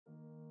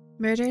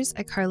Murders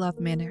at Karlov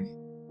Manor,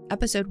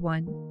 Episode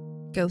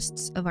 1,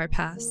 Ghosts of Our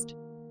Past,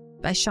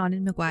 by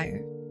Seanan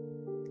McGuire.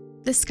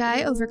 The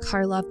sky over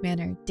Karlov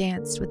Manor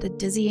danced with a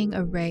dizzying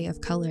array of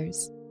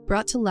colors,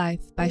 brought to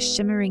life by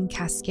shimmering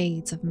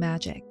cascades of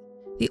magic.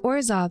 The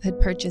Orzhov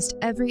had purchased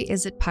every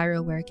Izzet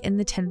pyrowork in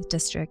the 10th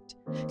district,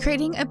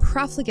 creating a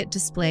profligate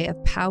display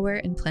of power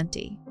and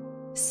plenty.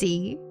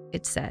 See,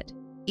 it said,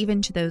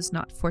 even to those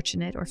not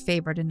fortunate or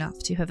favored enough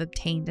to have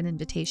obtained an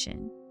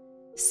invitation.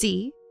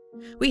 See,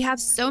 we have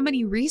so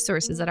many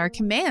resources at our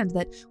command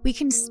that we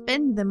can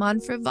spend them on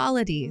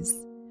frivolities.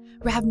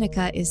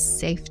 Ravnica is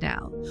safe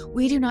now.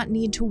 We do not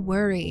need to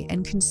worry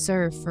and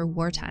conserve for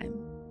wartime.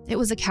 It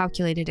was a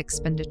calculated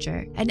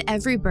expenditure, and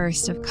every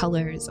burst of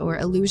colors or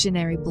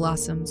illusionary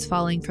blossoms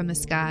falling from the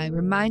sky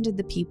reminded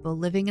the people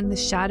living in the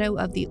shadow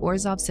of the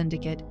Orzhov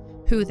Syndicate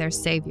who their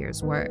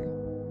saviors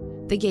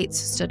were. The gates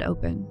stood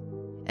open,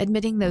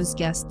 admitting those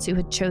guests who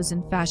had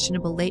chosen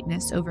fashionable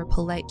lateness over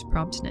polite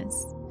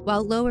promptness,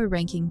 while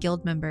lower-ranking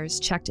guild members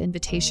checked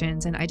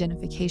invitations and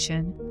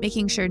identification,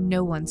 making sure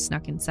no one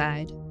snuck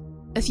inside.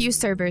 A few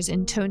servers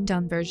in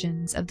toned-down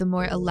versions of the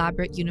more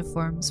elaborate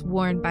uniforms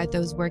worn by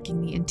those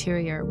working the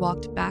interior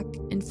walked back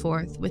and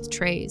forth with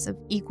trays of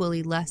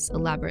equally less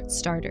elaborate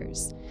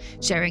starters,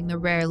 sharing the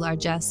rare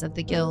largesse of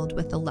the guild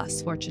with the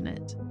less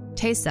fortunate.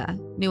 Teysa,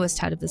 newest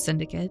head of the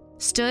syndicate,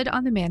 stood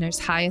on the manor's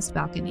highest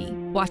balcony,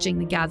 watching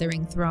the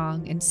gathering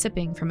throng and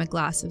sipping from a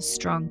glass of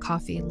strong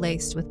coffee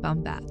laced with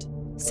bumbat.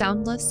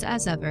 Soundless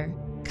as ever,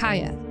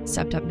 Kaya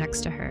stepped up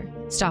next to her,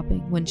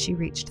 stopping when she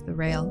reached the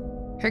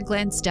rail. Her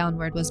glance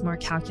downward was more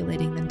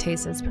calculating than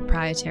Teysa's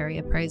proprietary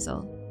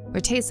appraisal.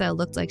 Where Teysa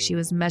looked like she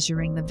was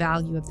measuring the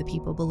value of the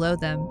people below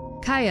them,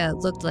 Kaya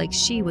looked like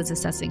she was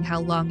assessing how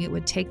long it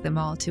would take them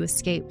all to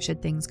escape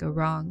should things go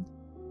wrong.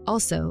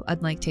 Also,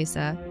 unlike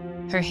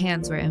Teysa, her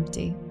hands were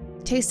empty.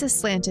 Teysa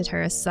slanted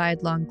her a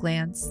sidelong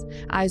glance,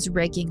 eyes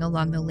raking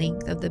along the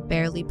length of the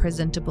barely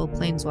presentable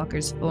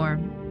planeswalker's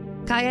form.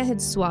 Kaya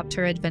had swapped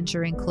her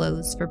adventuring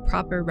clothes for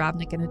proper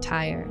Ravnican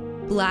attire,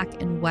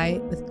 black and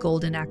white with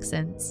golden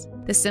accents,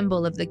 the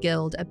symbol of the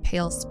guild a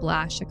pale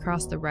splash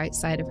across the right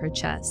side of her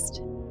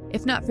chest.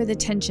 If not for the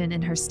tension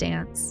in her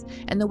stance,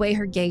 and the way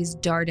her gaze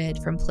darted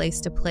from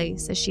place to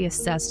place as she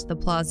assessed the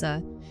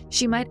plaza,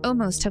 she might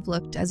almost have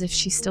looked as if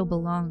she still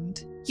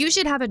belonged. "You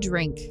should have a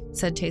drink,"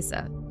 said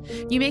Teysa.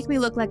 "You make me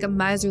look like a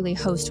miserly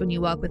host when you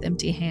walk with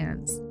empty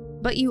hands."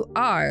 "But you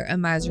are a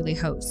miserly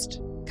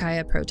host,"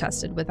 Kaya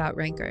protested without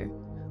rancor.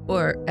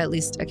 Or at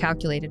least a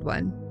calculated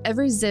one.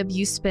 "Every zib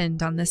you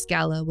spend on this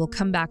gala will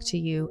come back to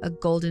you a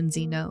golden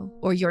Xeno,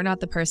 or you're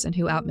not the person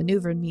who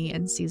outmaneuvered me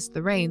and seized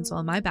the reins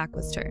while my back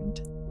was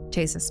turned."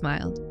 Teysa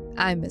smiled.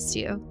 "I missed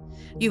you.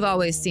 You've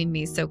always seen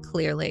me so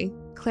clearly.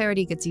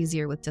 Clarity gets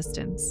easier with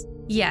distance."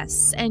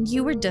 "Yes, and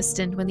you were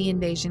distant when the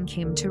invasion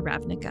came to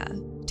Ravnica."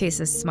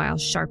 Teysa's smile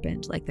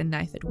sharpened like the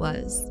knife it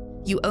was.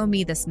 "You owe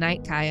me this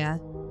night,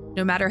 Kaya.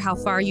 No matter how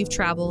far you've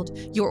traveled,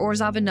 you're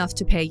Orzhov enough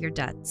to pay your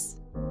debts.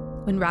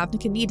 When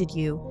Ravnica needed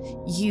you,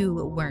 you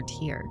weren't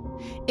here.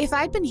 If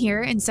I'd been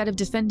here instead of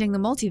defending the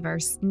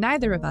multiverse,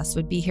 neither of us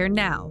would be here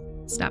now,"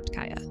 snapped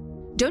Kaya.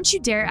 "Don't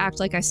you dare act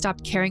like I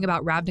stopped caring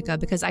about Ravnica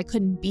because I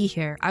couldn't be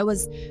here. I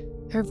was—"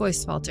 Her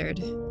voice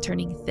faltered,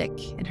 turning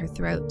thick in her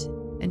throat,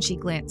 and she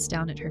glanced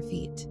down at her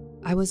feet.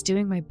 "I was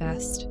doing my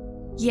best."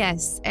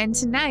 "Yes, and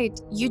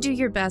tonight you do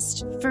your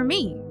best for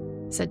me,"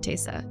 said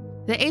Teysa.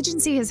 "The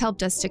agency has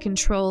helped us to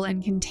control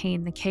and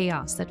contain the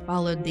chaos that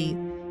followed the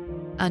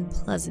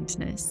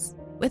unpleasantness.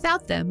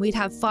 Without them, we'd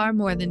have far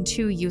more than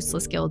 2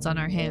 useless guilds on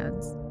our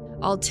hands.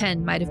 All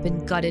 10 might have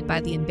been gutted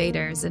by the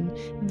invaders, and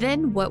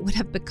then what would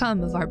have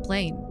become of our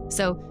plane?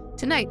 So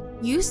tonight,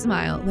 you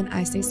smile when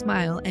I say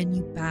smile, and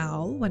you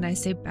bow when I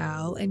say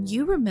bow, and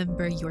you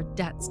remember your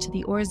debts to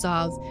the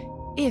Orzhov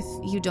if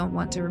you don't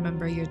want to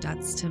remember your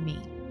debts to me."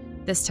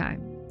 This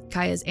time,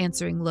 Kaya's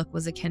answering look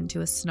was akin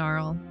to a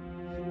snarl,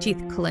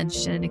 teeth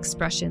clenched in an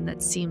expression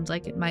that seemed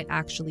like it might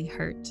actually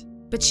hurt.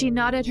 But she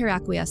nodded her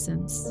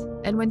acquiescence,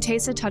 and when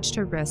Teysa touched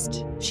her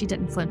wrist, she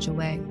didn't flinch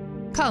away.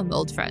 "Come,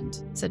 old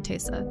friend," said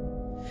Teysa.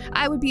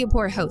 "I would be a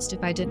poor host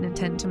if I didn't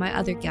attend to my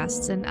other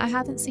guests, and I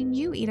haven't seen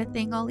you eat a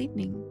thing all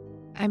evening."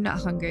 "I'm not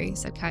hungry,"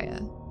 said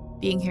Kaya.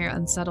 "Being here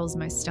unsettles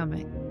my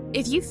stomach."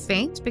 "If you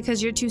faint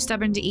because you're too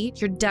stubborn to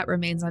eat, your debt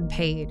remains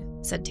unpaid,"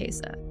 said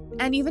Teysa.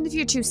 "And even if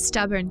you're too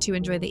stubborn to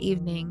enjoy the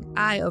evening,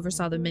 I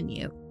oversaw the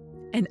menu,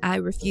 and I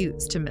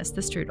refuse to miss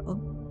the strudel."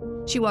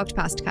 She walked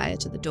past Kaya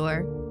to the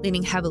door,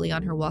 leaning heavily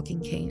on her walking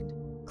cane.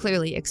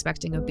 Clearly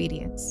expecting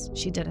obedience,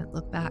 she didn't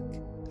look back.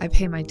 "I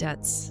pay my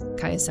debts,"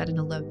 Kaya said in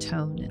a low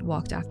tone and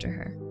walked after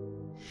her.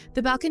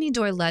 The balcony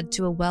door led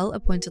to a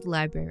well-appointed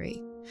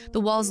library,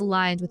 the walls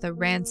lined with a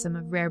ransom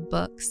of rare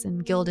books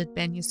and gilded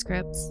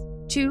manuscripts.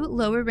 2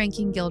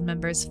 lower-ranking guild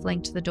members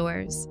flanked the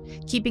doors,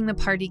 keeping the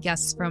party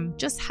guests from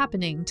just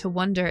happening to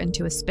wander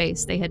into a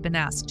space they had been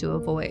asked to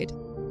avoid.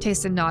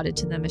 Teysa nodded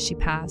to them as she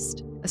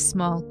passed, a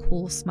small,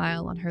 cool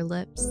smile on her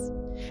lips,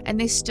 and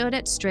they stood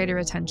at straighter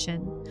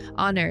attention,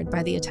 honored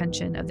by the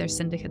attention of their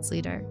syndicate's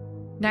leader.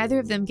 Neither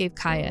of them gave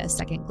Kaya a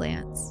second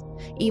glance,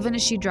 even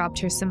as she dropped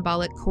her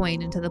symbolic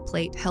coin into the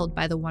plate held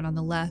by the one on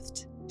the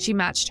left. She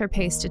matched her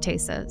pace to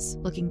Teysa's,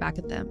 looking back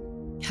at them.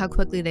 "How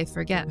quickly they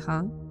forget,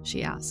 huh?"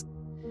 she asked.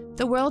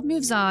 "The world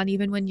moves on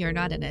even when you're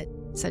not in it,"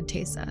 said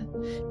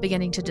Teysa,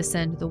 beginning to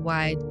descend the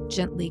wide,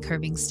 gently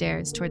curving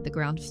stairs toward the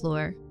ground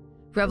floor.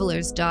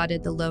 Revelers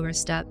dotted the lower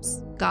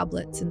steps,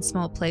 goblets and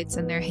small plates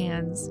in their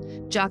hands,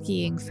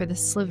 jockeying for the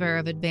sliver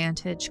of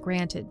advantage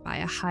granted by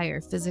a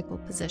higher physical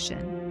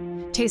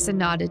position. Teysa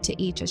nodded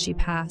to each as she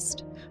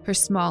passed, her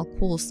small,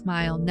 cool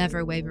smile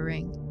never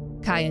wavering.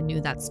 Kaya knew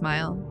that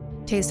smile.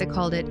 Teysa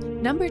called it,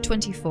 "Number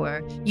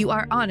 24, you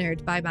are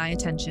honored by my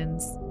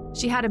attentions."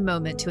 She had a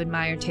moment to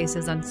admire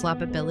Teysa's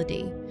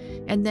unflappability,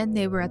 and then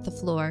they were at the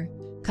floor,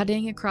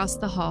 cutting across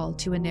the hall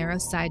to a narrow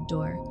side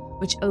door,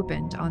 which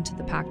opened onto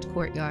the packed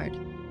courtyard.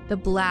 The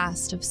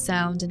blast of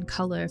sound and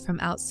color from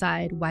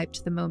outside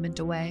wiped the moment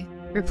away,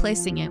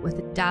 replacing it with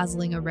a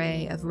dazzling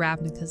array of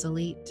Ravnica's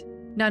elite.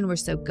 None were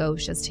so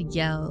gauche as to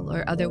yell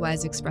or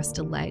otherwise express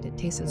delight at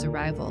Teysa's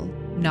arrival.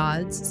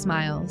 Nods,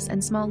 smiles,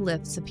 and small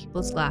lifts of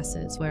people's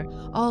glasses were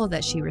all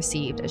that she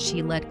received as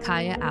she led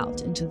Kaya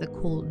out into the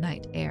cool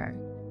night air,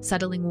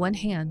 settling one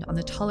hand on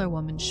the taller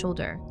woman's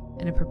shoulder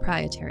in a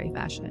proprietary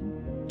fashion.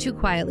 Too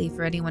quietly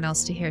for anyone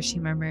else to hear, she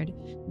murmured,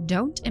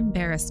 "Don't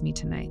embarrass me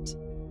tonight.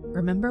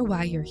 Remember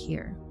why you're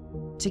here."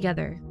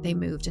 Together, they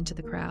moved into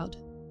the crowd.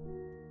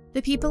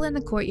 The people in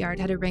the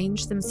courtyard had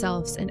arranged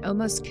themselves in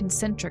almost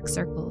concentric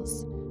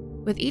circles,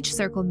 with each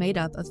circle made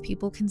up of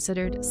people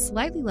considered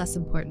slightly less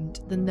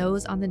important than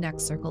those on the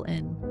next circle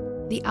in.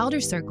 The outer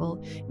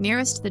circle,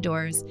 nearest the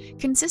doors,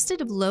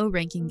 consisted of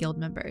low-ranking guild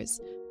members,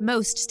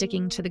 most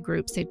sticking to the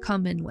groups they'd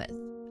come in with,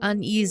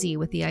 uneasy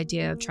with the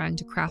idea of trying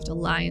to craft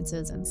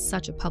alliances in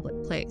such a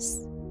public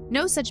place.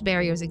 No such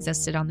barriers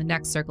existed on the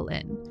next circle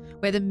in,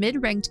 where the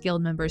mid-ranked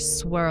guild members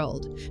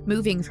swirled,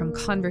 moving from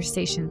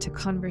conversation to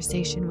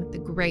conversation with the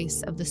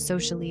grace of the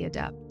socially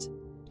adept.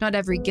 Not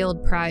every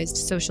guild prized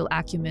social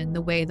acumen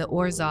the way the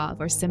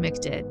Orzhov or Simic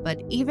did,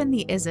 but even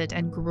the Izzet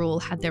and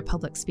Gruul had their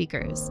public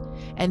speakers,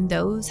 and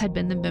those had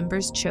been the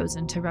members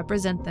chosen to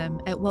represent them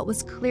at what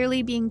was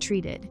clearly being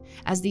treated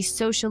as the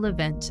social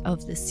event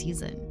of the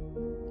season.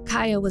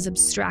 Kaya was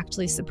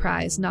abstractly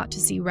surprised not to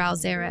see Ral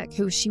Zarek,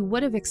 who she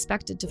would have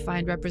expected to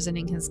find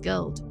representing his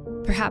guild.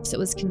 Perhaps it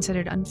was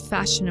considered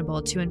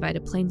unfashionable to invite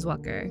a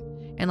planeswalker,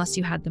 unless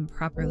you had them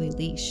properly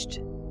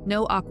leashed.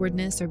 No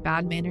awkwardness or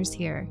bad manners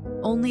here,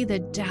 only the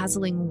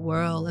dazzling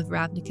whirl of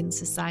Ravnican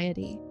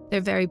society,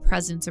 their very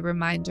presence a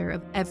reminder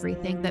of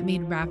everything that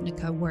made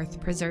Ravnica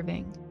worth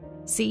preserving.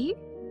 "See?"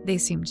 they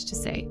seemed to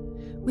say.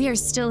 "We are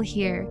still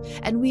here,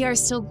 and we are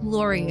still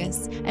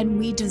glorious, and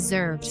we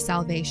deserved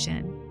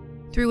salvation."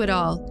 Through it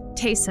all,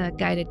 Teysa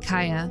guided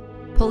Kaya,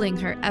 pulling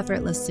her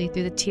effortlessly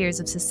through the tiers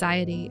of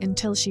society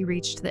until she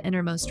reached the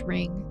innermost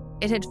ring.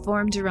 It had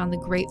formed around the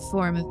great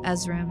form of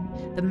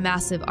Ezram, the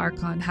massive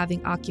Archon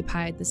having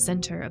occupied the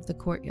center of the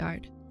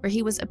courtyard, where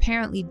he was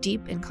apparently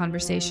deep in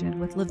conversation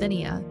with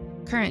Lavinia,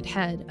 current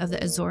head of the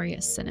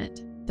Azorius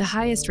Senate. The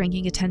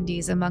highest-ranking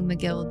attendees among the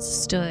guilds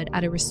stood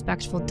at a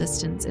respectful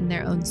distance in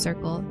their own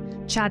circle,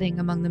 chatting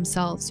among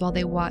themselves while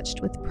they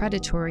watched with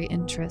predatory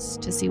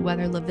interest to see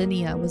whether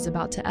Lavinia was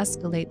about to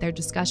escalate their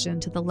discussion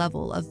to the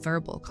level of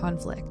verbal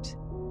conflict.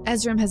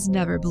 Ezram has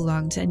never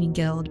belonged to any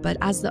guild, but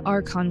as the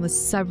Archon with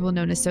several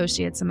known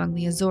associates among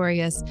the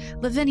Azorius,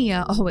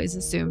 Lavinia always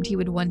assumed he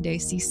would one day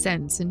see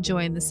sense and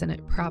join the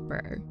Senate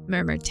proper,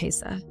 murmured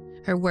Teysa,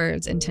 her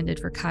words intended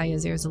for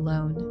Kaya's ears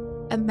alone.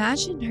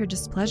 Imagine her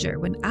displeasure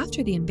when,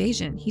 after the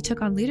invasion, he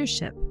took on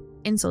leadership.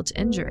 Insult to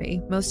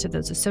injury, most of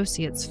those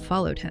associates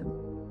followed him.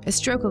 A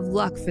stroke of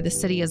luck for the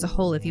city as a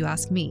whole, if you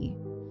ask me.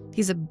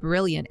 He's a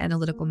brilliant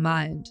analytical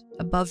mind,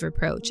 above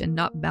reproach and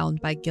not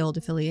bound by guild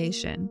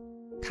affiliation.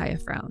 Kaya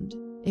frowned.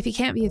 If he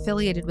can't be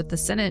affiliated with the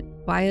Senate,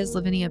 why is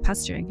Lavinia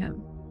pestering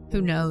him?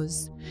 Who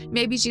knows?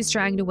 Maybe she's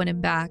trying to win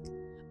him back.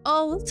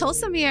 "Oh,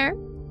 Tolsamir!"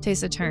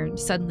 Teysa turned,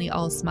 suddenly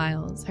all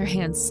smiles, her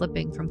hands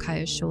slipping from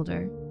Kaya's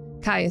shoulder.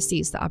 Kaya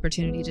seized the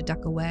opportunity to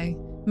duck away,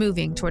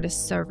 moving toward a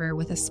server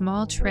with a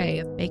small tray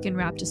of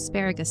bacon-wrapped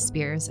asparagus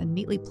spears and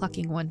neatly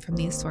plucking one from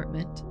the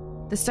assortment.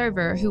 The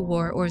server, who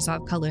wore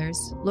Orzhov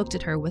colors, looked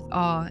at her with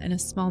awe and a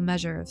small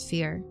measure of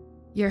fear.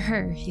 "You're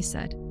her," he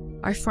said.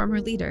 "Our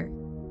former leader.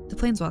 The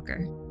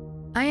Planeswalker."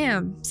 "I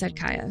am," said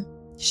Kaya.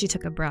 She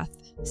took a breath,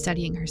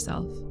 steadying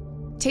herself.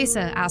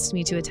 "Teysa asked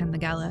me to attend the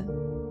gala."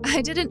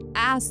 "I didn't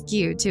ask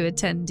you to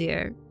attend,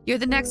 dear. You're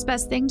the next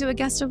best thing to a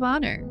guest of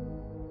honor,"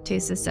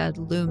 Teysa said,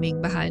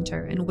 looming behind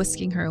her and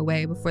whisking her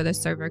away before the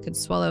server could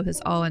swallow his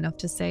awe enough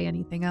to say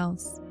anything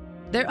else.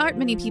 "There aren't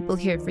many people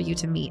here for you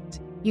to meet.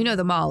 You know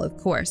them all, of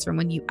course, from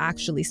when you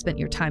actually spent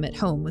your time at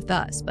home with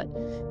us, but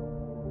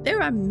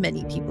there are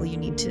many people you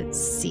need to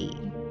see."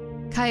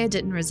 Kaya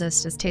didn't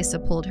resist as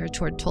Teysa pulled her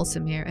toward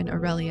Tolsamir and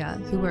Aurelia,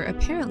 who were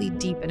apparently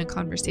deep in a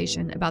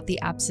conversation about the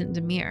absent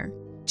Demir.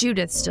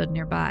 Judith stood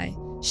nearby,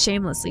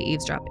 shamelessly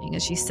eavesdropping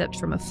as she sipped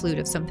from a flute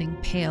of something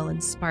pale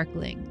and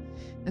sparkling,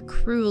 a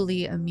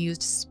cruelly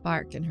amused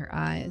spark in her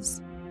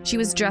eyes. She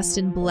was dressed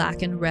in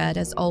black and red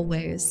as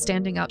always,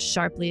 standing out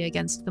sharply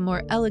against the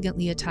more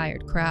elegantly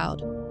attired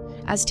crowd.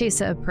 As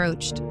Teysa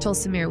approached,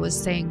 Tulsimir was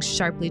saying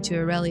sharply to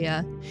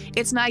Aurelia,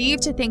 "It's naive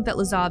to think that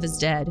Lazov is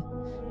dead.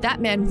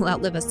 That man will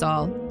outlive us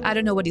all. I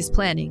don't know what he's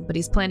planning, but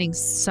he's planning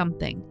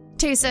something.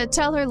 Teysa,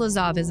 tell her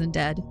Lazov isn't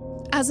dead."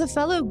 "As a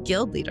fellow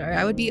guild leader,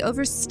 I would be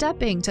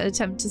overstepping to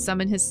attempt to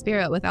summon his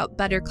spirit without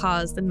better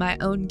cause than my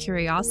own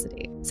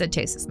curiosity," said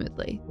Teysa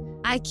smoothly.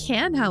 "I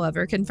can,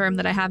 however, confirm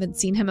that I haven't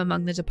seen him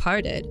among the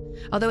departed,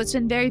 although it's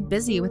been very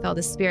busy with all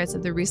the spirits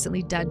of the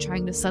recently dead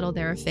trying to settle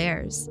their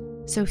affairs.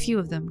 So few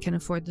of them can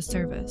afford the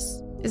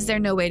service." "Is there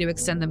no way to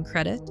extend them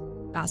credit?"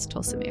 asked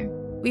Tulsimir.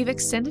 "We've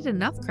extended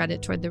enough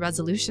credit toward the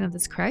resolution of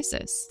this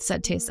crisis,"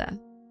 said Teysa.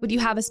 "Would you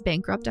have us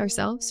bankrupt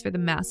ourselves for the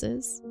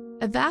masses?"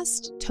 A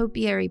vast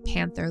topiary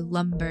panther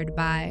lumbered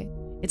by,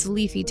 its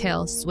leafy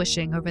tail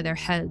swishing over their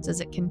heads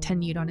as it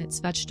continued on its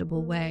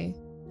vegetable way.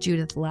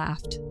 Judith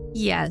laughed.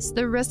 "Yes,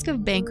 the risk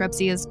of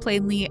bankruptcy is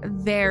plainly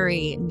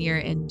very near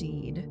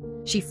indeed."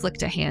 She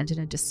flicked a hand in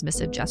a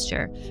dismissive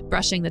gesture,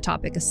 brushing the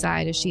topic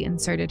aside as she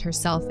inserted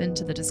herself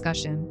into the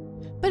discussion.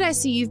 "But I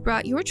see you've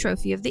brought your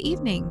trophy of the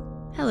evening.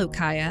 Hello,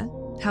 Kaya.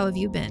 How have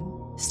you been?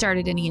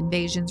 Started any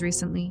invasions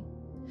recently?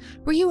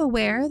 Were you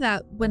aware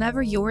that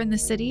whenever you're in the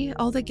city,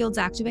 all the guilds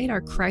activate our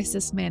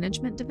crisis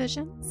management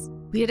divisions?"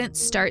 "We didn't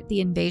start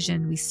the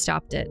invasion, we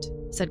stopped it,"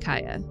 said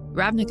Kaya.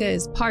 "Ravnica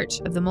is part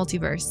of the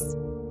multiverse.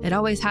 It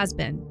always has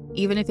been,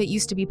 even if it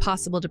used to be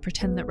possible to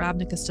pretend that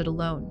Ravnica stood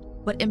alone.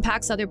 What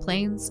impacts other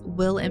planes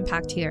will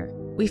impact here.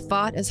 We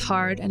fought as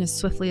hard and as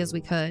swiftly as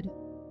we could."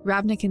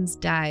 "Ravnicans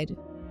died,"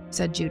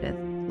 said Judith,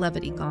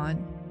 levity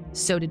gone.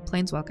 "So did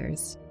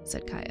planeswalkers,"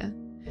 said Kaya.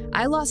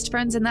 "I lost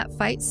friends in that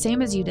fight,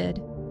 same as you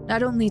did.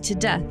 Not only to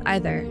death,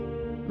 either.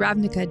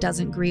 Ravnica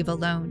doesn't grieve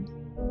alone."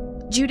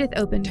 Judith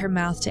opened her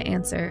mouth to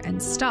answer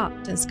and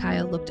stopped as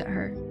Kaya looked at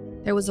her.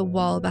 There was a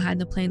wall behind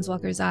the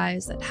planeswalker's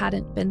eyes that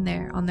hadn't been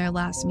there on their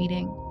last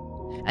meeting.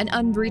 An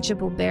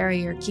unbreachable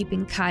barrier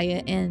keeping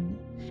Kaya in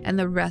and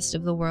the rest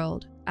of the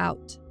world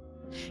out.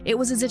 It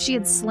was as if she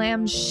had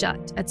slammed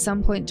shut at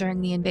some point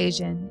during the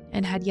invasion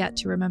and had yet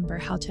to remember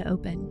how to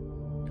open.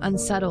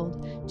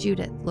 Unsettled,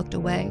 Judith looked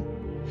away.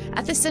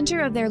 At the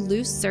center of their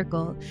loose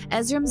circle,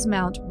 Ezram's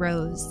mount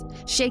rose,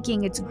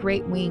 shaking its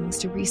great wings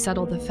to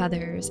resettle the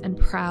feathers, and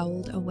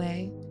prowled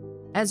away.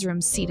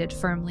 Ezram seated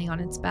firmly on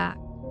its back.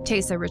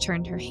 Teysa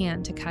returned her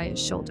hand to Kaya's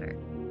shoulder.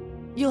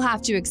 "You'll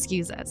have to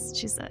excuse us,"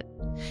 she said.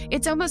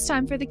 "It's almost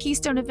time for the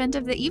keystone event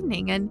of the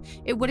evening, and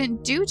it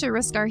wouldn't do to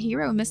risk our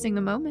hero missing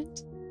the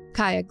moment."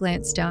 Kaya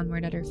glanced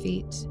downward at her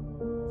feet.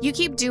 "You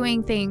keep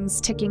doing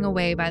things ticking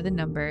away by the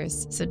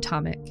numbers," said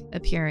Tomek,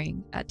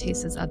 appearing at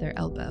Teysa's other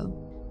elbow.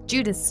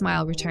 Judith's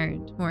smile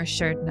returned, more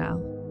assured now.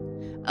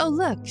 "Oh,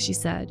 look," she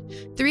said,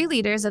 3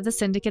 leaders of the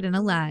syndicate in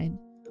a line.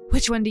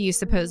 Which one do you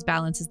suppose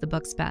balances the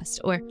books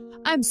best? Or,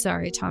 I'm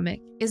sorry,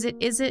 Tomek, is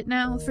it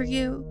now for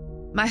you?"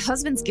 "My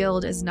husband's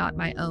guild is not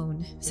my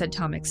own," said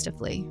Tomek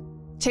stiffly.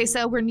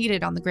 "Teysa, we're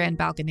needed on the grand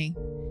balcony."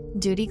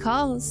 "Duty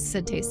calls,"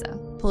 said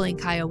Teysa, pulling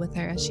Kaya with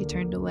her as she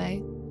turned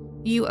away.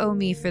 "You owe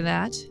me for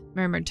that,"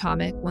 murmured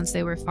Tomek once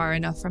they were far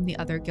enough from the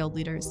other guild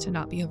leaders to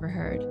not be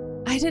overheard.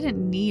 "I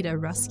didn't need a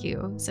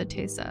rescue," said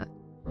Teysa.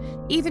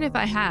 "Even if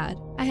I had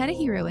a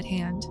hero at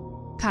hand.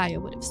 Kaya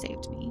would have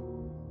saved me."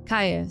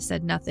 Kaya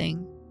said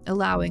nothing,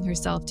 allowing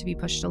herself to be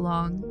pushed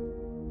along.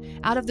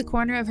 Out of the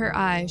corner of her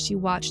eye, she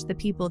watched the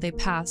people they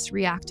passed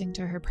reacting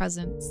to her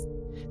presence.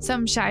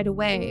 Some shied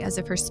away as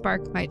if her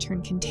spark might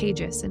turn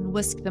contagious and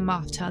whisk them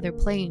off to other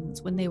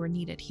planes when they were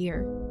needed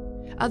here.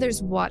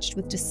 Others watched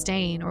with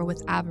disdain or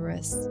with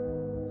avarice.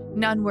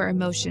 None were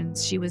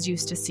emotions she was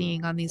used to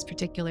seeing on these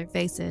particular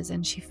faces,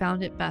 and she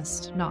found it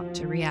best not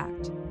to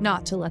react,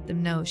 not to let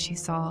them know she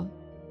saw.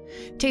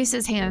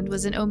 Teysa's hand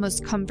was an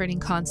almost comforting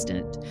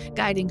constant,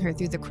 guiding her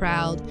through the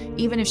crowd,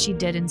 even if she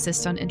did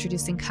insist on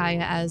introducing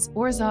Kaya as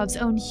Orzhov's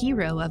own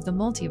hero of the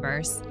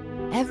multiverse,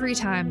 every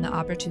time the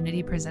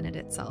opportunity presented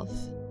itself.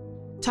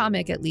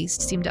 Tomek, at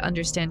least, seemed to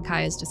understand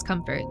Kaya's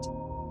discomfort.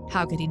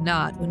 How could he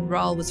not, when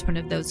Rahl was one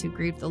of those who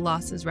grieved the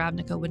losses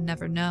Ravnica would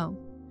never know?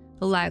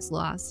 The lives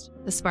lost,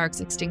 the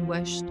sparks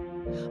extinguished,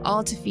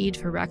 all to feed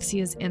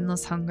Phyrexia's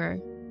endless hunger.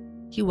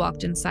 He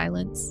walked in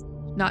silence,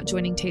 not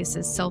joining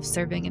Teysa's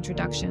self-serving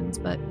introductions,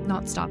 but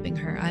not stopping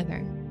her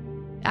either.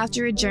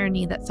 After a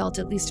journey that felt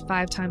at least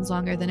 5 times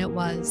longer than it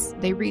was,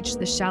 they reached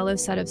the shallow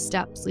set of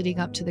steps leading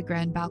up to the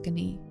grand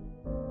balcony.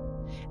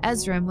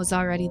 Ezram was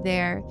already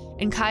there,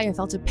 and Kaya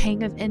felt a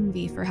pang of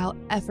envy for how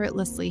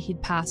effortlessly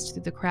he'd passed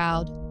through the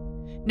crowd.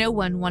 No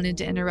one wanted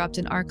to interrupt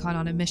an Archon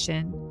on a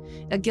mission.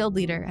 A guild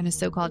leader and a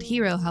so-called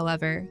hero,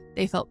 however,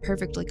 they felt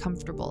perfectly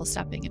comfortable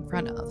stepping in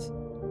front of.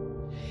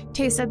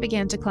 Teysa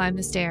began to climb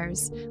the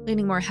stairs,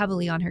 leaning more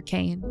heavily on her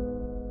cane.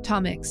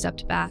 Tomek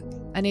stepped back,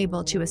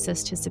 unable to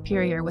assist his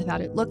superior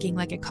without it looking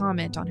like a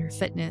comment on her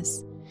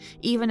fitness,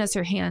 even as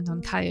her hand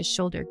on Kaya's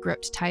shoulder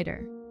gripped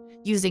tighter,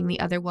 using the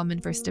other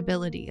woman for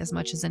stability as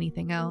much as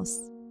anything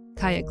else.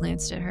 Kaya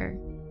glanced at her.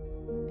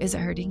 "Is it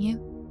hurting you?"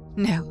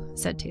 "No,"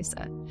 said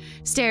Teysa.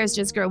 "Stairs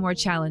just grow more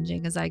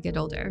challenging as I get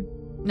older."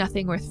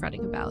 Nothing worth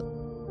fretting about.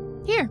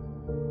 Here.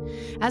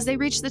 As they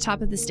reached the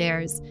top of the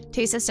stairs,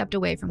 Teysa stepped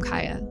away from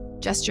Kaya,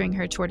 gesturing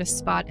her toward a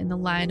spot in the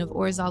line of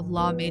Orzhov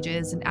law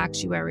mages and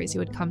actuaries who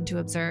had come to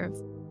observe.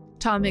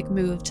 Tomek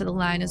moved to the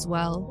line as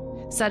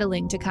well,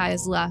 settling to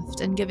Kaya's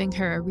left and giving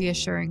her a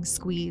reassuring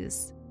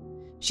squeeze.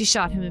 She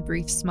shot him a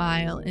brief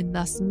smile and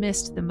thus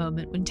missed the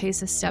moment when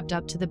Teysa stepped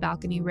up to the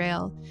balcony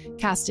rail,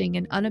 casting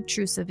an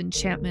unobtrusive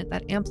enchantment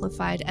that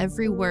amplified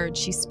every word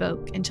she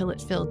spoke until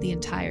it filled the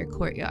entire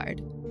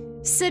courtyard.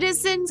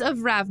 "Citizens of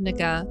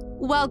Ravnica,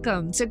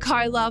 welcome to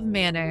Karlov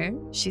Manor,"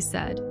 she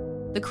said.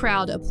 The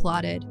crowd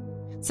applauded,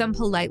 some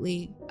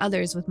politely,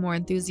 others with more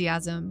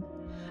enthusiasm,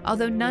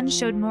 although none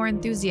showed more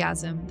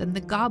enthusiasm than the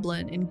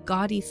goblin in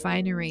gaudy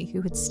finery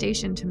who had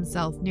stationed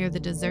himself near the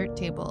dessert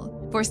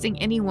table, forcing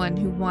anyone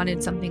who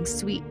wanted something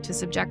sweet to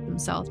subject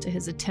themselves to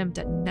his attempt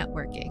at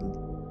networking.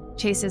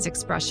 Teysa's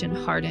expression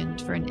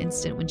hardened for an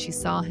instant when she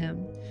saw him,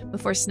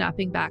 before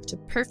snapping back to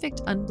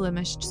perfect,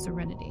 unblemished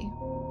serenity.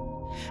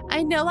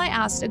 "I know I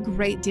asked a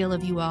great deal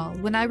of you all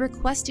when I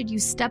requested you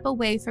step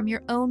away from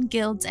your own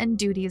guilds and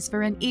duties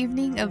for an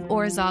evening of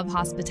Orzhov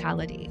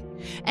hospitality,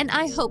 and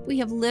I hope we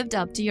have lived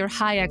up to your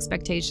high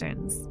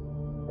expectations.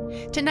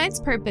 Tonight's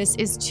purpose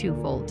is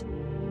twofold.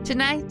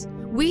 Tonight,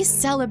 we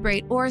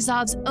celebrate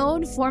Orzhov's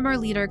own former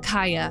leader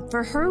Kaya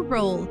for her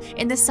role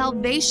in the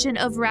salvation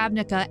of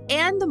Ravnica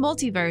and the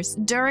multiverse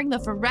during the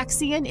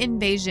Phyrexian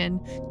invasion,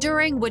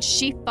 during which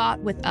she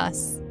fought with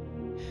us."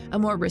 A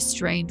more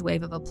restrained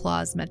wave of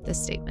applause met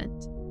this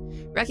statement.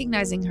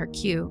 Recognizing her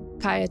cue,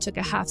 Kaya took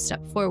a half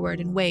step forward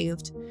and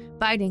waved,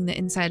 biting the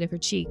inside of her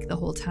cheek the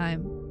whole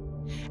time.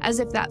 As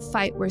if that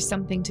fight were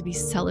something to be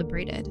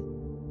celebrated.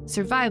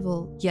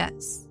 Survival,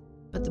 yes,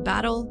 but the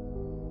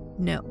battle,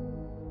 no.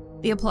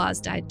 The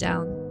applause died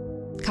down.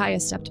 Kaya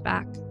stepped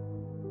back.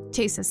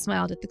 Teysa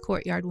smiled at the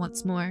courtyard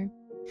once more.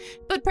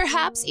 "But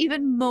perhaps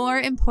even more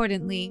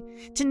importantly,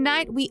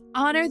 tonight we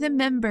honor the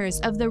members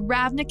of the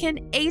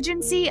Ravnican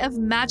Agency of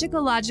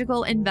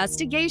Magicological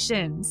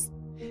Investigations."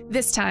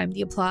 This time,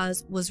 the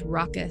applause was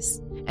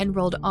raucous and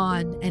rolled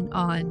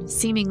on,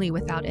 seemingly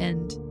without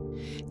end.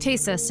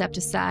 Teysa stepped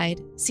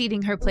aside,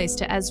 ceding her place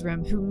to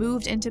Ezram, who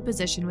moved into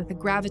position with a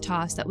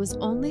gravitas that was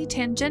only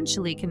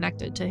tangentially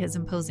connected to his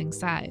imposing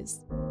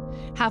size.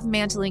 Half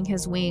mantling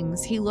his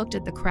wings, he looked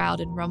at the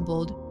crowd and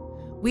rumbled,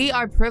 "We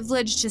are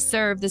privileged to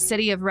serve the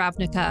city of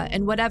Ravnica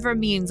in whatever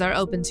means are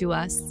open to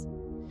us.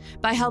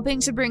 By helping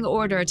to bring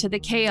order to the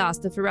chaos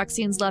the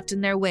Phyrexians left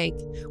in their wake,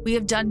 we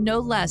have done no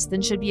less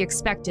than should be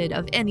expected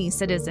of any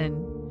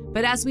citizen.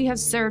 But as we have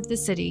served the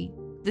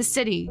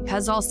city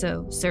has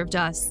also served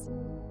us.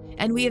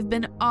 And we have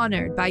been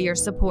honored by your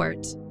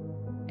support.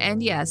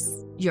 And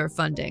yes, your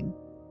funding."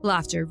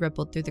 Laughter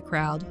rippled through the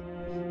crowd.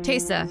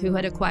 Teysa, who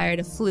had acquired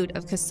a flute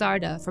of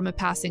Cassarda from a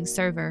passing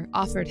server,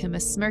 offered him a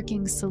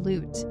smirking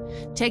salute,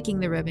 taking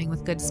the ribbing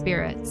with good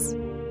spirits.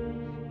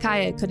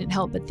 Kaya couldn't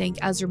help but think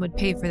Ezram would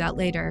pay for that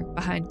later,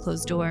 behind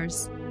closed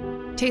doors.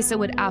 Teysa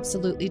would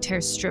absolutely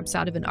tear strips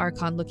out of an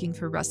Archon looking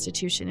for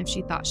restitution if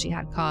she thought she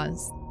had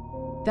cause.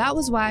 That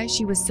was why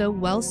she was so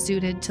well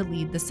suited to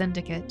lead the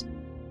Syndicate.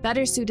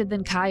 Better suited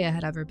than Kaya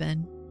had ever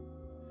been.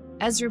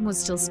 Ezram was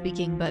still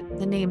speaking, but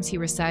the names he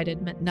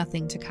recited meant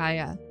nothing to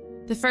Kaya.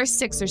 The first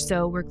 6 or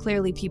so were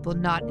clearly people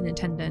not in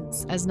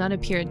attendance, as none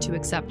appeared to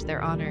accept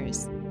their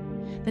honors.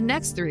 The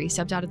next 3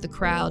 stepped out of the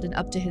crowd and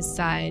up to his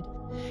side,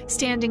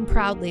 standing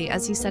proudly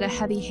as he set a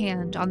heavy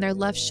hand on their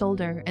left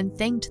shoulder and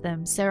thanked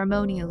them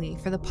ceremonially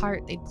for the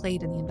part they'd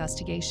played in the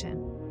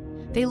investigation.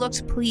 They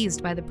looked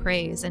pleased by the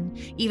praise, and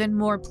even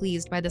more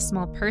pleased by the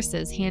small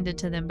purses handed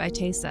to them by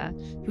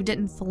Teysa, who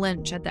didn't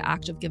flinch at the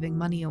act of giving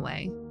money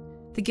away.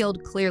 The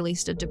guild clearly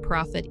stood to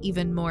profit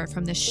even more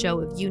from this show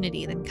of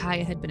unity than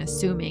Kaya had been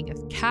assuming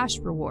if cash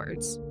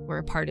rewards were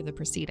a part of the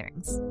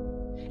proceedings.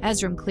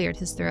 Ezram cleared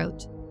his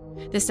throat.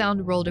 The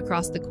sound rolled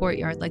across the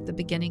courtyard like the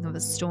beginning of a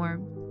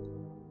storm.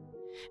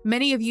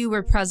 "Many of you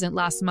were present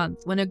last month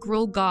when a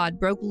Gruul god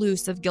broke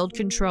loose of guild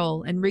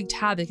control and wreaked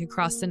havoc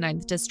across the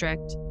 9th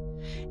District.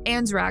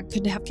 Ansrak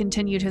could have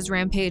continued his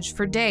rampage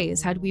for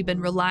days had we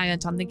been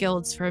reliant on the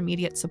guilds for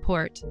immediate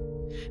support.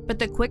 But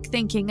the quick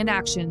thinking and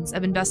actions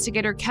of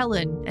Investigator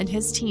Kellen and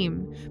his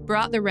team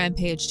brought the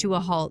rampage to a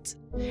halt,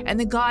 and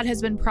the god has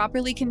been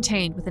properly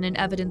contained within an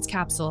evidence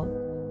capsule.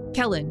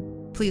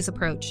 Kellen, please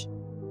approach."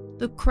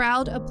 The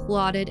crowd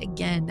applauded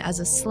again as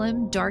a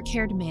slim,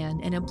 dark-haired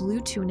man in a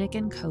blue tunic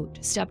and coat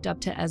stepped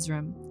up to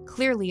Ezram,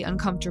 clearly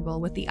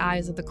uncomfortable with the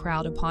eyes of the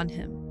crowd upon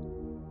him.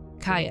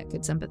 Kaya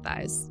could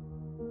sympathize.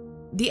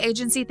 "The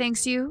agency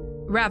thanks you,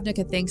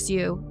 Ravnica thanks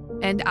you,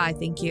 and I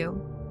thank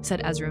you,"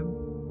 said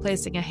Ezram,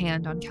 placing a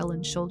hand on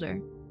Kellen's shoulder.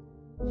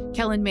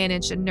 Kellen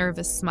managed a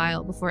nervous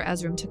smile before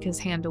Ezram took his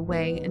hand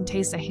away and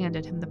Teysa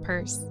handed him the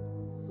purse.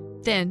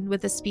 Then,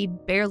 with a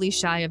speed barely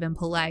shy of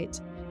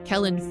impolite,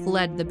 Kellen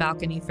fled the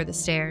balcony for the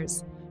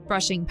stairs,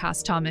 brushing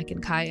past Tomek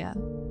and Kaya.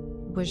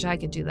 "Wish I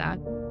could do that,"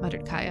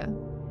 muttered Kaya.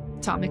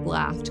 Tomek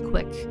laughed,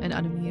 quick and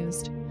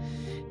unamused.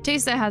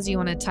 "Teysa has you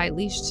on a tight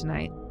leash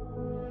tonight."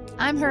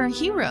 "I'm her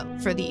hero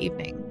for the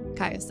evening,"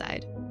 Kaya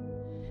sighed.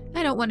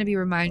 I don't want to be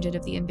reminded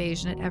of the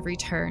invasion at every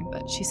turn,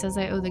 but she says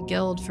I owe the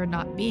guild for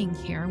not being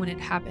here when it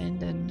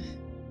happened, and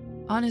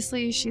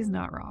honestly, she's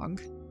not wrong.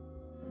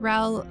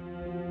 Ral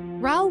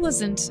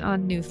wasn't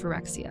on New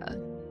Phyrexia.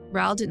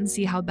 Ral didn't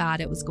see how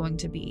bad it was going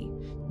to be.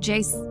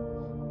 Jace...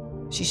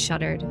 She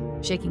shuddered,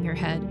 shaking her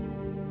head.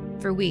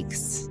 For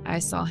weeks, I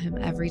saw him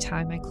every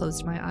time I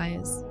closed my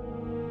eyes.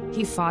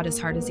 He fought as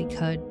hard as he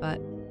could,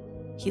 but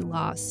he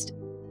lost.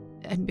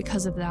 And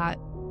because of that,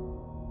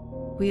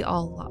 we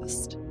all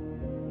lost.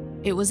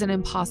 It was an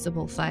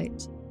impossible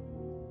fight.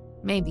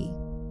 Maybe.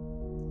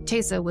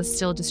 Teysa was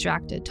still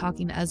distracted,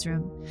 talking to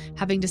Ezram,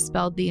 having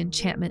dispelled the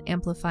enchantment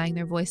amplifying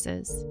their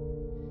voices.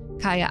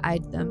 Kaya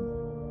eyed them.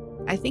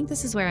 I think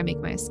this is where I make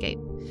my escape,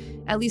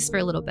 at least for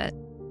a little bit.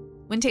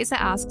 When Teysa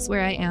asks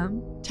where I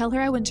am, tell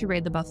her I went to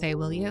raid the buffet,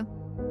 will you?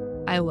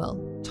 I will,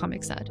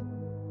 Tomek said.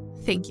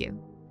 Thank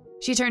you.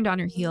 She turned on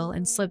her heel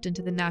and slipped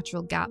into the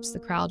natural gaps the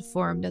crowd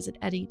formed as it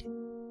eddied.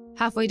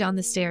 Halfway down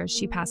the stairs,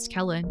 she passed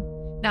Kellen,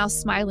 now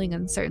smiling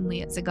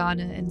uncertainly at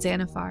Zagana and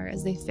Xanathar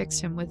as they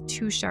fixed him with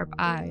two sharp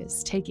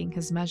eyes, taking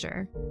his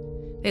measure.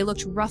 They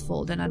looked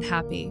ruffled and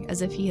unhappy,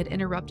 as if he had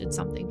interrupted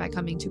something by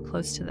coming too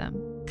close to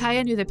them.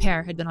 Kaya knew the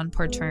pair had been on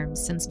poor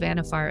terms since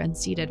Xanathar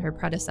unseated her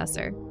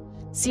predecessor.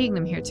 Seeing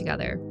them here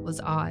together was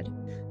odd.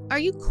 Are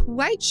you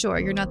quite sure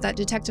you're not that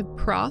Detective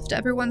Proft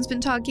everyone's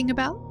been talking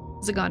about?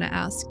 Zagana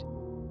asked.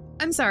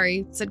 I'm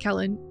sorry, said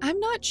Kellen. I'm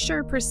not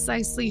sure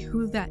precisely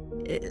who that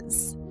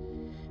is.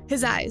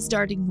 His eyes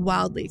darting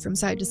wildly from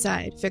side to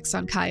side, fixed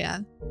on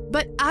Kaya.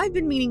 But I've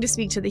been meaning to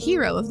speak to the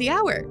hero of the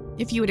hour,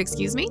 if you would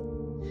excuse me.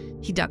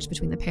 He ducked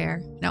between the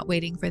pair, not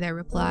waiting for their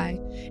reply,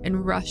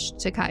 and rushed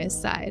to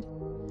Kaya's side.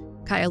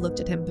 Kaya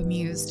looked at him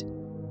bemused.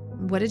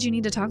 What did you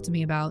need to talk to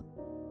me about?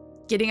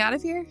 Getting out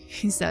of here?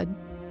 He said.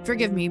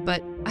 Forgive me,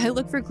 but I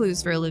look for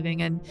clues for a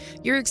living, and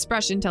your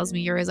expression tells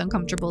me you're as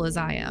uncomfortable as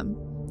I am.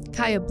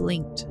 Kaya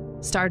blinked,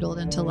 startled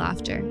into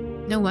laughter.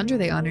 No wonder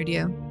they honored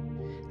you.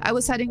 I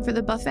was heading for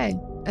the buffet.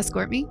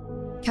 Escort me?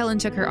 Kellen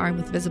took her arm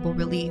with visible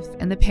relief,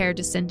 and the pair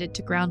descended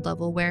to ground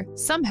level where,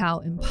 somehow,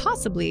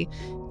 impossibly,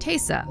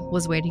 Teysa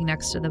was waiting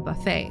next to the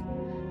buffet,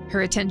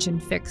 her attention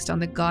fixed on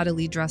the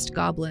gaudily dressed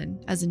goblin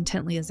as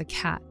intently as a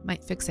cat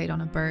might fixate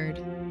on a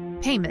bird.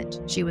 Payment,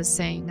 she was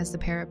saying as the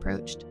pair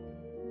approached.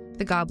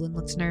 The goblin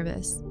looked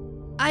nervous.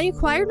 I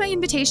acquired my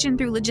invitation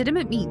through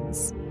legitimate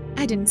means.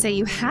 I didn't say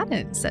you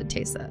hadn't, said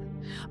Teysa.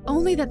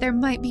 Only that there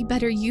might be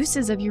better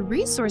uses of your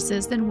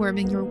resources than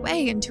worming your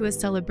way into a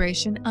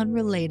celebration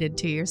unrelated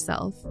to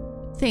yourself.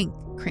 Think,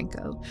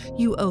 Krinko,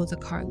 you owe the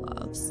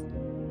Karlovs.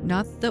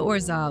 Not the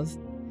Orzhov,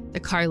 the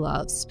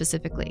Karlovs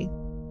specifically.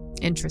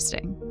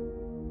 Interesting.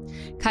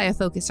 Kaya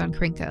focused on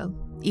Krinko,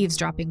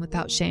 eavesdropping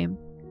without shame.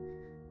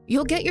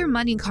 You'll get your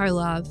money,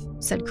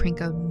 Karlov, said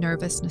Krinko,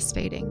 nervousness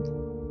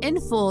fading. In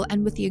full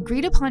and with the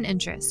agreed-upon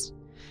interest.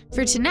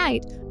 For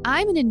tonight,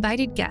 I'm an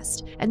invited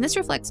guest, and this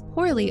reflects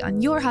poorly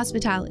on your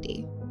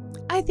hospitality.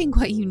 I think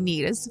what you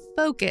need is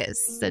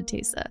focus, said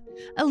Teysa.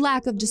 A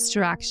lack of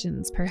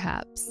distractions,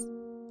 perhaps.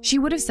 She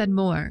would have said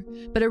more,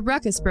 but a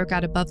ruckus broke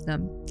out above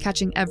them,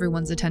 catching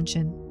everyone's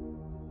attention.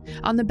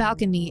 On the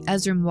balcony,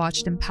 Ezram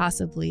watched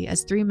impassively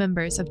as 3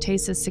 members of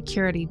Teysa's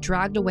security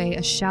dragged away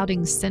a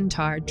shouting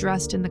centaur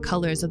dressed in the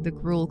colors of the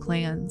Gruul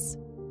clans.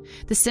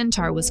 The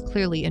centaur was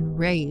clearly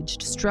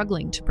enraged,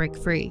 struggling to break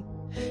free.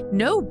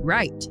 No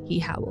right, he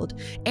howled.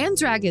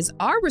 Andrag is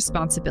our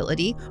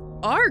responsibility,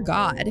 our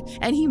god,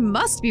 and he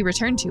must be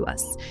returned to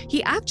us.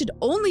 He acted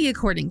only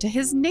according to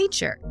his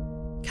nature.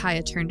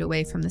 Kaya turned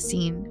away from the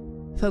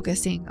scene,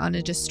 focusing on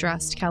a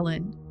distressed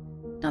Kellen.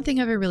 Nothing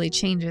ever really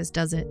changes,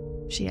 does it?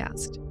 She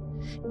asked.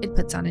 It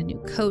puts on a new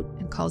coat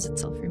and calls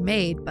itself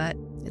remade, but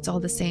it's all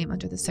the same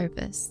under the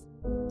surface.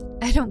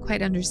 I don't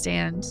quite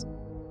understand.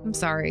 I'm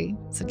sorry,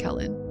 said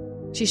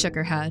Kellen. She shook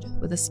her head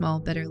with a small,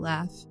 bitter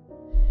laugh.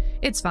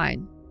 It's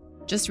fine.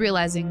 Just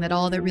realizing that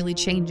all that really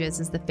changes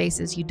is the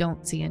faces you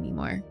don't see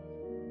anymore.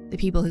 The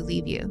people who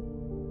leave you.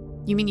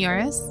 You mean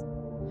Yaris?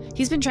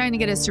 He's been trying to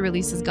get us to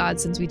release his god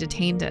since we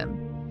detained him.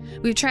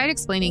 We've tried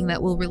explaining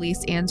that we'll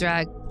release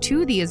Andrag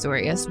to the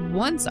Azorius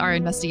once our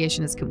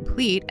investigation is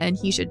complete, and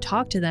he should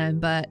talk to them,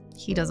 but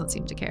he doesn't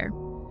seem to care.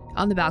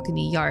 On the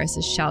balcony,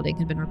 Yaris' shouting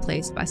had been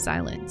replaced by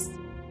silence.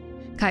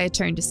 Kaya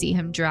turned to see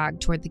him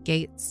dragged toward the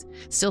gates,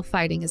 still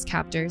fighting his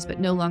captors, but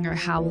no longer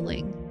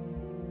howling.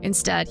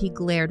 Instead, he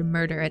glared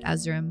murder at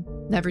Ezram,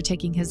 never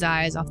taking his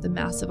eyes off the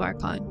massive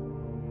Archon.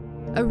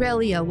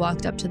 Aurelia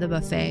walked up to the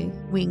buffet,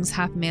 wings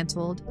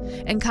half-mantled,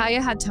 and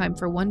Kaya had time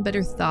for one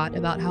bitter thought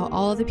about how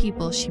all the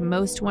people she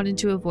most wanted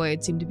to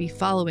avoid seemed to be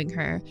following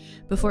her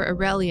before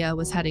Aurelia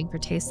was heading for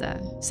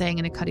Teysa, saying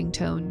in a cutting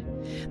tone,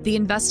 "The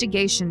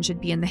investigation should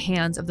be in the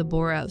hands of the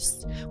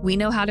Boros. We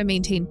know how to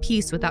maintain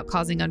peace without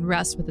causing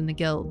unrest within the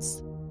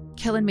guilds."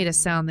 Kellen made a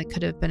sound that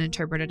could have been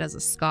interpreted as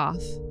a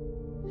scoff.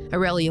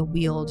 Aurelia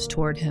wheeled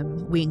toward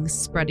him, wings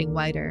spreading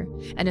wider,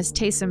 and as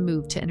Teysa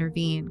moved to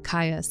intervene,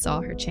 Kaya saw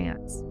her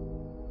chance.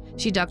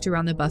 She ducked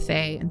around the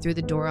buffet and through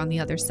the door on the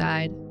other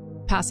side,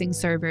 passing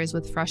servers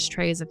with fresh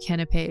trays of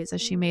canapes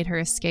as she made her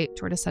escape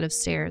toward a set of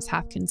stairs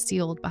half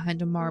concealed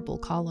behind a marble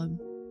column.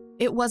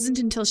 It wasn't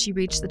until she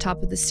reached the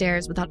top of the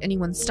stairs without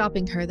anyone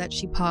stopping her that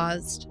she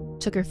paused,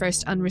 took her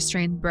first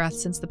unrestrained breath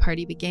since the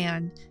party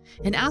began,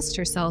 and asked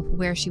herself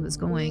where she was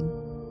going.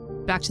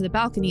 Back to the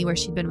balcony where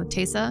she'd been with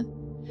Teysa,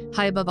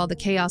 high above all the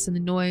chaos and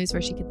the noise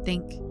where she could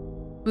think.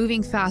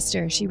 Moving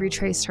faster, she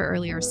retraced her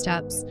earlier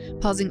steps,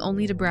 pausing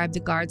only to bribe the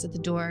guards at the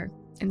door,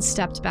 and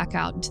stepped back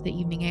out into the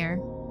evening air.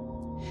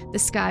 The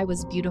sky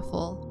was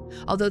beautiful,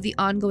 although the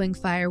ongoing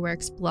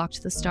fireworks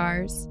blocked the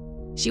stars.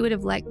 She would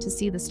have liked to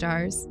see the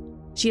stars.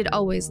 She had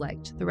always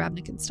liked the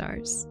Ravnican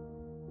stars.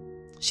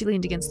 She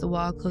leaned against the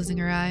wall, closing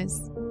her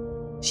eyes.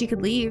 She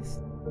could leave.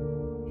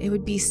 It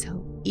would be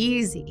so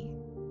easy.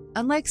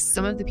 Unlike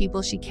some of the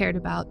people she cared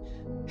about,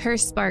 her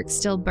spark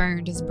still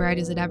burned as bright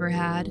as it ever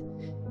had,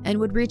 and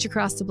would reach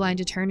across the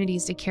blind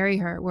eternities to carry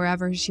her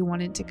wherever she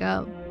wanted to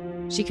go.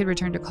 She could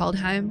return to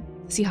Kaldheim,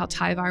 see how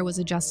Tyvar was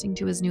adjusting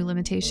to his new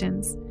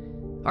limitations,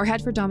 or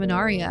head for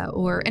Dominaria,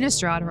 or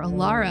Innistrad, or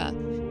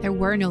Alara. There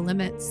were no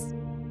limits.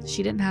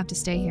 She didn't have to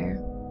stay here.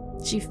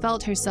 She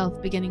felt herself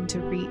beginning to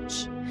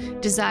reach,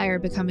 desire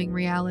becoming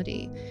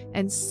reality,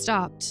 and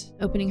stopped,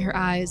 opening her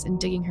eyes and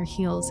digging her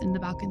heels in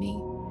the balcony.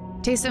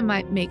 Teysa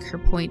might make her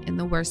point in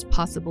the worst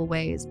possible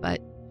ways,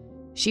 but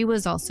she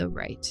was also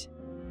right.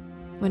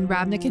 When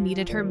Ravnica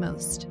needed her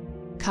most,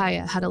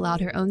 Kaya had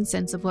allowed her own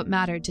sense of what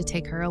mattered to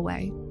take her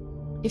away.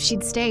 If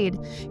she'd stayed,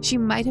 she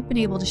might have been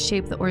able to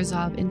shape the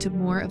Orzhov into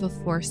more of a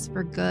force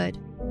for good.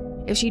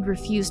 If she'd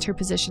refused her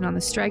position on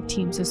the strike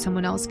team so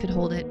someone else could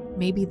hold it,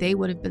 maybe they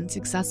would have been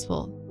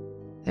successful.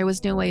 There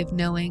was no way of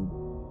knowing,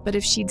 but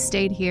if she'd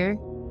stayed here,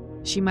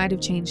 she might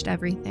have changed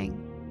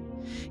everything.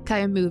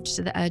 Kaya moved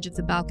to the edge of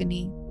the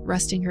balcony,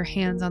 resting her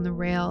hands on the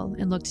rail,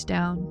 and looked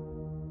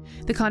down.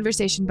 The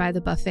conversation by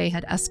the buffet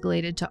had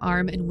escalated to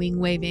arm and wing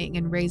waving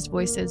and raised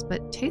voices,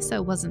 but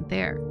Teysa wasn't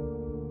there.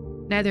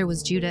 Neither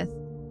was Judith.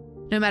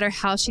 No matter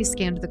how she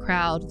scanned the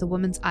crowd, the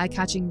woman's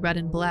eye-catching red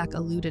and black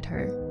eluded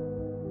her.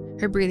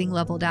 Her breathing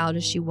leveled out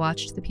as she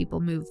watched the people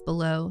move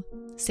below,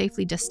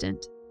 safely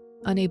distant,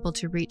 unable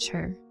to reach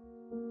her.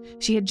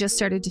 She had just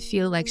started to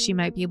feel like she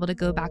might be able to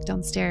go back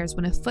downstairs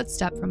when a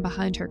footstep from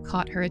behind her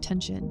caught her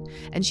attention,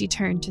 and she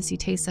turned to see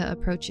Teysa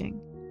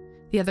approaching.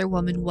 The other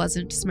woman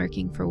wasn't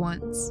smirking for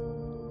once.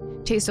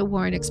 Teysa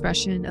wore an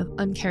expression of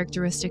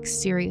uncharacteristic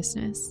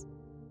seriousness.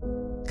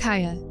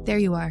 "Kaya, there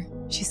you are,"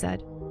 she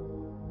said.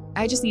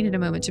 "I just needed a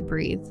moment to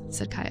breathe,"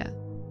 said Kaya.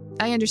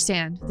 "I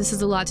understand. This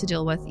is a lot to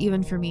deal with,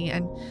 even for me,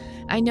 and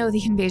I know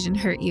the invasion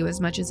hurt you as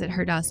much as it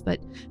hurt us, but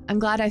I'm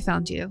glad I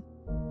found you."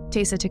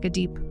 Teysa took a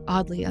deep,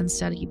 oddly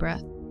unsteady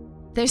breath.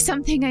 "There's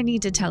something I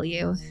need to tell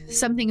you,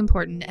 something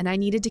important, and I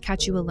needed to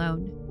catch you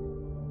alone.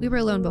 We were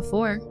alone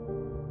before."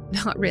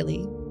 "Not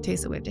really,"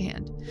 Teysa waved a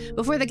hand.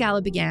 "Before the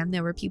gala began,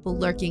 there were people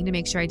lurking to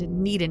make sure I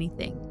didn't need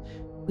anything.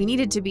 We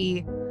needed to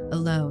be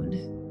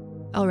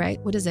alone." "All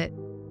right, what is it?"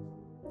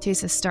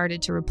 Teysa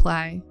started to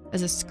reply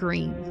as a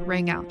scream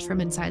rang out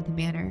from inside the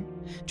manor,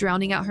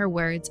 drowning out her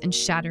words and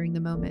shattering the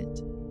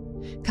moment.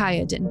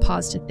 Kaya didn't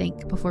pause to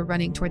think before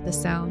running toward the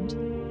sound.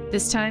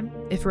 This time,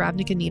 if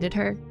Ravnica needed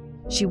her,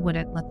 she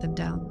wouldn't let them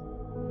down.